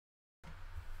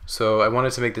So I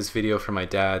wanted to make this video for my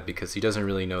dad because he doesn't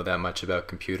really know that much about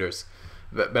computers.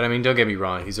 But I mean, don't get me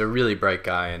wrong, he's a really bright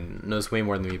guy and knows way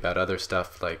more than me about other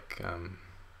stuff like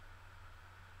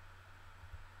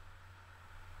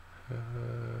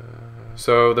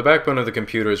So the backbone of the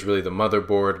computer is really the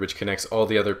motherboard, which connects all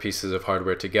the other pieces of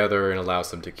hardware together and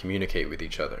allows them to communicate with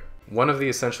each other. One of the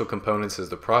essential components is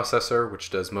the processor, which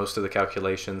does most of the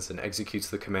calculations and executes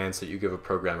the commands that you give a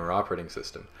program or operating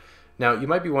system. Now, you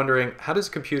might be wondering, how does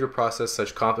a computer process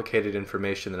such complicated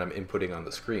information that I'm inputting on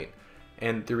the screen?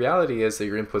 And the reality is that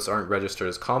your inputs aren't registered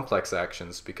as complex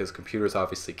actions because computers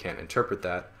obviously can't interpret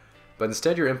that, but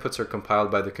instead your inputs are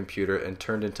compiled by the computer and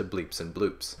turned into bleeps and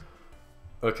bloops.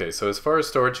 Okay, so as far as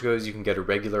storage goes, you can get a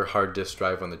regular hard disk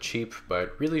drive on the cheap,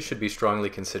 but really should be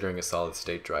strongly considering a solid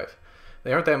state drive.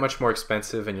 They aren't that much more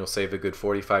expensive and you'll save a good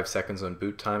 45 seconds on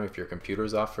boot time if your computer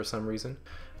is off for some reason.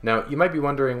 Now, you might be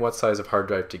wondering what size of hard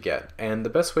drive to get, and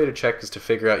the best way to check is to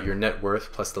figure out your net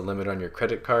worth plus the limit on your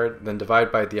credit card, then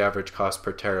divide by the average cost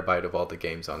per terabyte of all the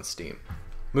games on Steam.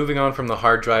 Moving on from the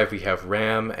hard drive, we have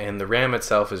RAM, and the RAM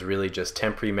itself is really just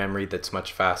temporary memory that's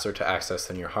much faster to access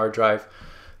than your hard drive.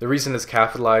 The reason it's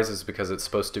capitalized is because it's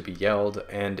supposed to be yelled,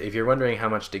 and if you're wondering how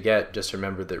much to get, just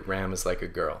remember that RAM is like a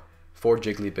girl. 4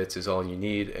 jiggly bits is all you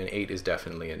need, and 8 is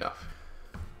definitely enough.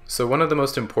 So one of the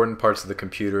most important parts of the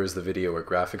computer is the video or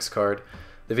graphics card.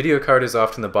 The video card is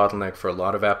often the bottleneck for a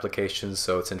lot of applications,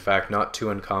 so it's in fact not too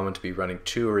uncommon to be running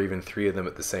 2 or even 3 of them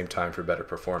at the same time for better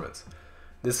performance.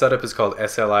 This setup is called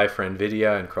SLI for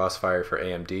NVIDIA and Crossfire for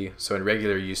AMD, so in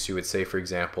regular use you would say, for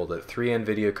example, that 3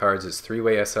 NVIDIA cards is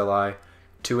 3-way SLI,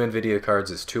 2 NVIDIA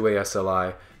cards is 2-way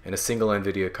SLI, and a single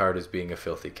NVIDIA card is being a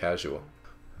filthy casual.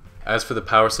 As for the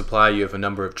power supply, you have a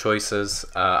number of choices.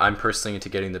 I'm personally into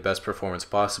getting the best performance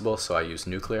possible, so I use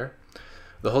nuclear.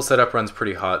 The whole setup runs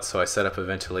pretty hot, so I set up a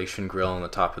ventilation grill on the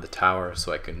top of the tower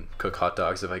so I can cook hot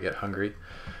dogs if I get hungry.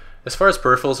 As far as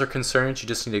peripherals are concerned, you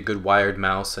just need a good wired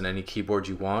mouse and any keyboard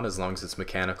you want as long as it's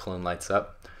mechanical and lights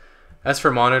up. As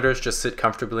for monitors, just sit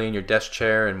comfortably in your desk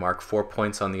chair and mark 4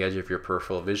 points on the edge of your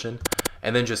peripheral vision,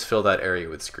 and then just fill that area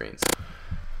with screens.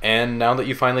 And now that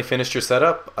you finally finished your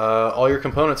setup, all your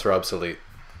components are obsolete.